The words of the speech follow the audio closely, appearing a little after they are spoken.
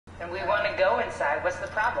And we want to go inside. What's the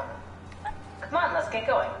problem? Come on, let's get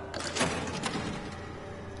going.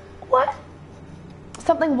 What?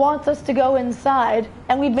 Something wants us to go inside,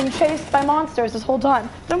 and we've been chased by monsters this whole time.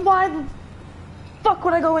 Then why the fuck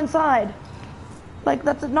would I go inside? Like,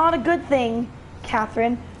 that's not a good thing,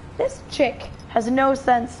 Catherine. This chick has no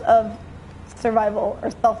sense of survival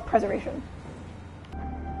or self-preservation.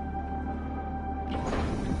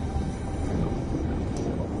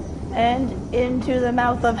 And into the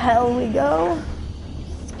mouth of hell we go.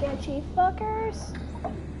 Sketchy fuckers.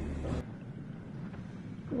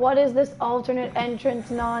 What is this alternate entrance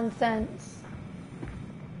nonsense?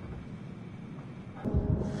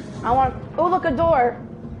 Oh, look, a door.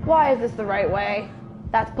 Why is this the right way?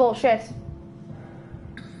 That's bullshit.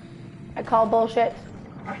 I call bullshit.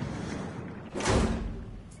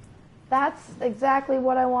 That's exactly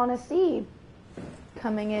what I want to see.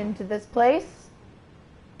 Coming into this place.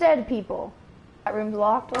 Dead people. That room's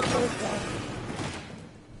locked. Let's go this way.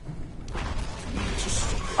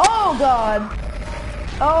 Oh, God.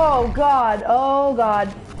 Oh, God. Oh,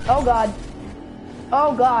 God. Oh, God.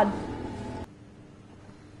 Oh, God.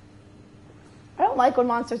 I don't like when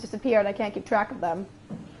monsters disappear and I can't keep track of them.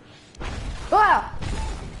 Ah!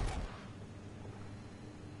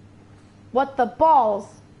 What the balls?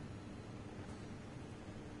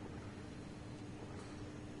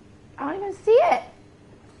 I don't even see it.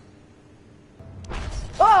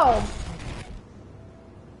 Oh!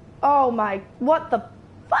 Oh my, what the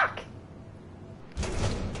fuck?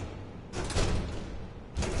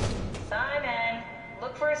 Simon,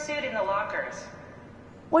 look for a suit in the lockers.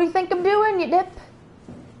 What do you think I'm doing, you dip?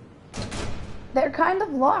 They're kind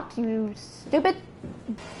of locked, you stupid.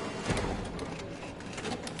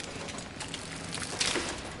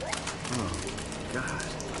 Oh, God.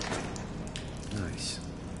 Nice.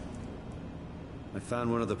 I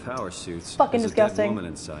found one of the power suits. Fucking There's disgusting. A dead woman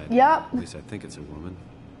inside. Yep. At least I think it's a woman.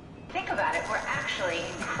 Think about it, we're actually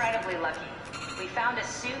incredibly lucky. We found a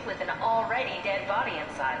suit with an already dead body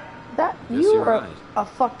inside. That Yes, you you're are right. a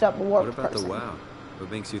fucked up warped What about person. the WoW? What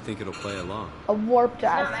makes you think it'll play along? A warped It's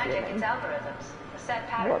not ass magic, feeling. it's algorithms. A set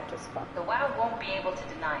pattern. Warped as fuck. The WoW won't be able to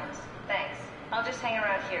deny us. Thanks. I'll just hang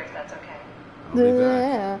around here if that's okay. I'll be back.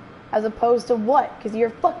 Yeah. As opposed to what? Because you're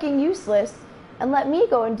fucking useless and let me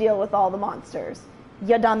go and deal with all the monsters.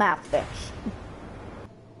 You dumbass bitch.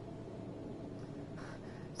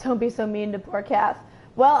 Don't be so mean to poor Kath.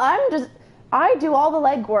 Well, I do all the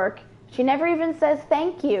legwork. She never even says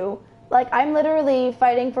thank you. Like, I'm literally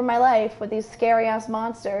fighting for my life with these scary ass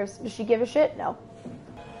monsters. Does she give a shit? No.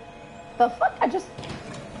 The fuck?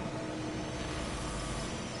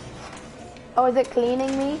 Oh, is it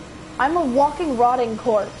cleaning me? I'm a walking, rotting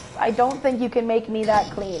corpse. I don't think you can make me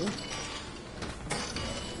that clean.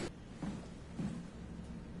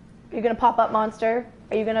 Are you gonna pop up, monster?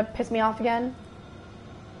 Are you gonna piss me off again?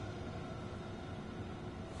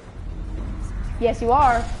 Yes, you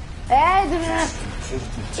are.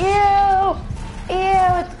 Ew! Ew,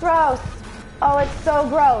 it's gross. Oh, it's so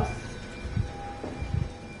gross.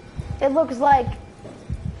 It looks like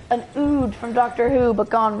an ood from Doctor Who, but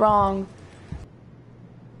gone wrong.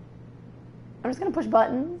 I'm just gonna push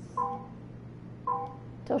buttons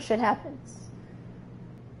till shit happens.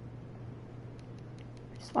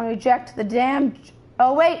 I just want to eject the damn...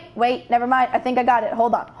 Oh, wait, never mind. I think I got it.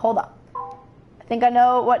 Hold on. I think I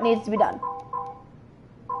know what needs to be done.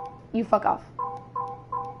 You fuck off.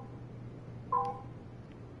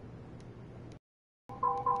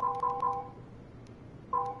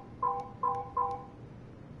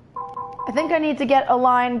 I think I need to get a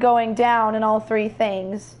line going down in all three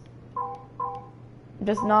things. I'm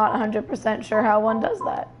just not 100% sure how one does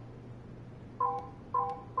that.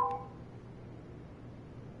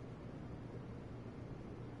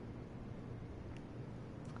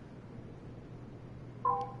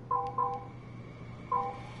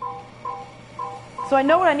 So I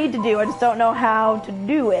know what I need to do, I just don't know how to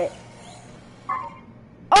do it.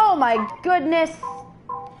 Oh my goodness!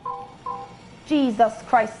 Jesus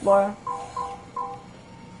Christ, Laura.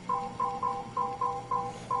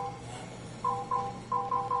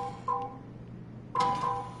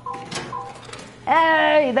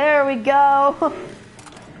 Hey, there we go.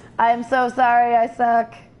 I'm so sorry, I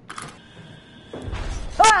suck.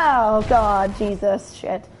 Oh God, Jesus,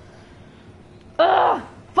 shit. Ugh,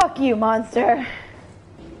 fuck you, monster.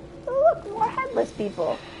 Oh, look, more headless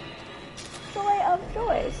people. Joy of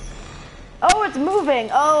joys. Oh, it's moving.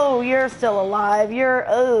 Oh, you're still alive. You're,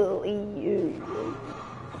 oh, ew.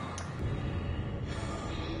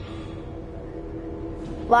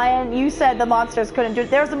 Lion, you said the monsters couldn't do it.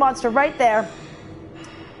 There's the monster right there.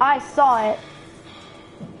 I saw it.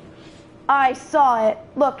 I saw it.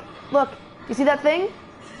 Look, look. You see that thing?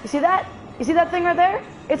 You see that? You see that thing right there?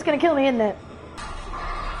 It's gonna kill me, isn't it?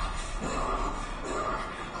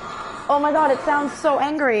 Oh my god, it sounds so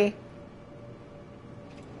angry.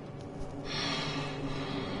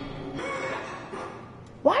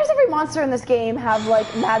 Why does every monster in this game have,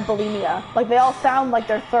 like, mad bulimia? Like, they all sound like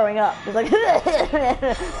they're throwing up. It's like,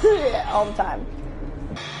 all the time.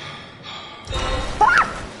 Ah!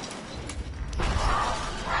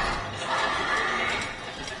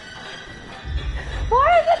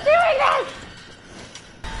 Why is it doing this?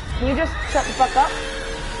 Can you just shut the fuck up?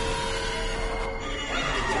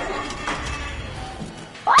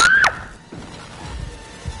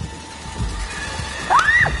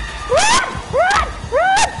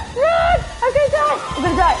 I'm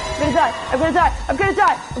gonna die! I'm gonna die! I'm gonna die! I'm gonna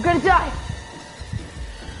die! I'm gonna die!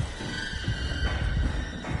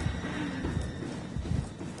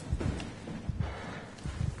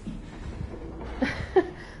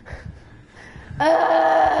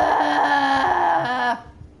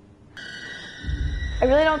 I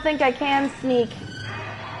really don't think I can sneak.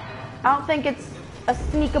 I don't think it's a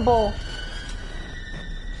sneakable.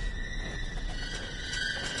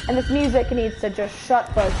 And this music needs to just shut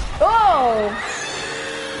the... Oh!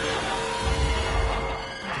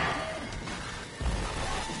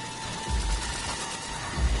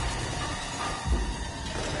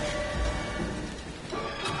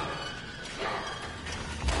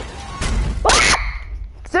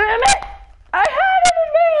 Damn it! I had it in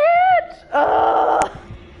my hand! Ugh.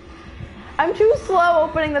 I'm too slow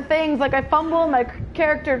opening the things. Like, I fumble, my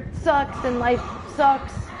character sucks, and life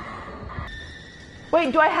sucks.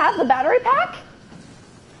 Wait, do I have the battery pack?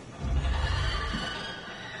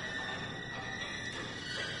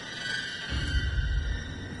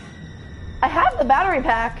 I have the battery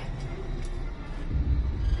pack.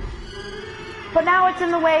 But now it's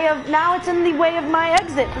in the way of my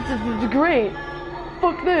exit. This is great.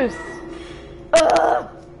 Fuck this. Ugh.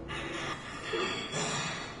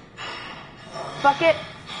 Fuck it.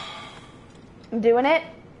 I'm doing it.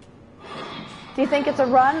 Do you think it's a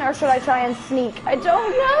run, or should I try and sneak? I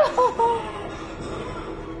don't know!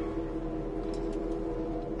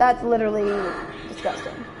 That's literally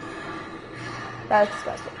disgusting. That's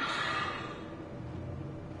disgusting.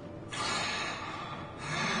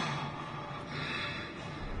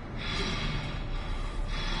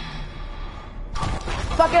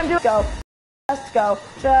 Fuck it, I'm doing it. Go. Just go.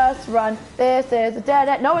 Just run. This is a dead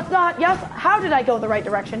end. No, it's not. Yes. How did I go the right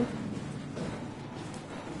direction?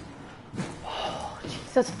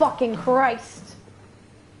 Jesus fucking Christ.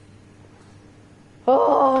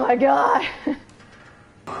 Oh my god.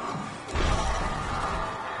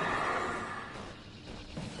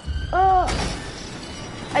 Oh.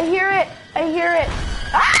 I hear it. I hear it.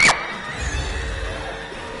 Ah!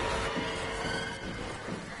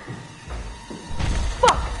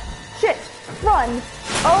 Fuck. Shit. Run.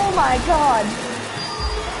 Oh my god.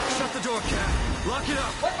 Shut the door, Cat. Lock it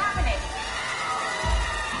up. What's happening?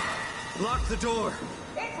 Lock the door.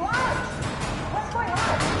 It's locked. What's going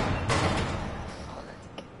on?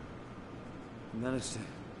 Managed to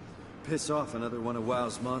piss off another one of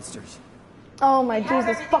WoW's monsters. Oh my We have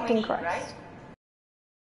Jesus everything we fucking need, Christ. right?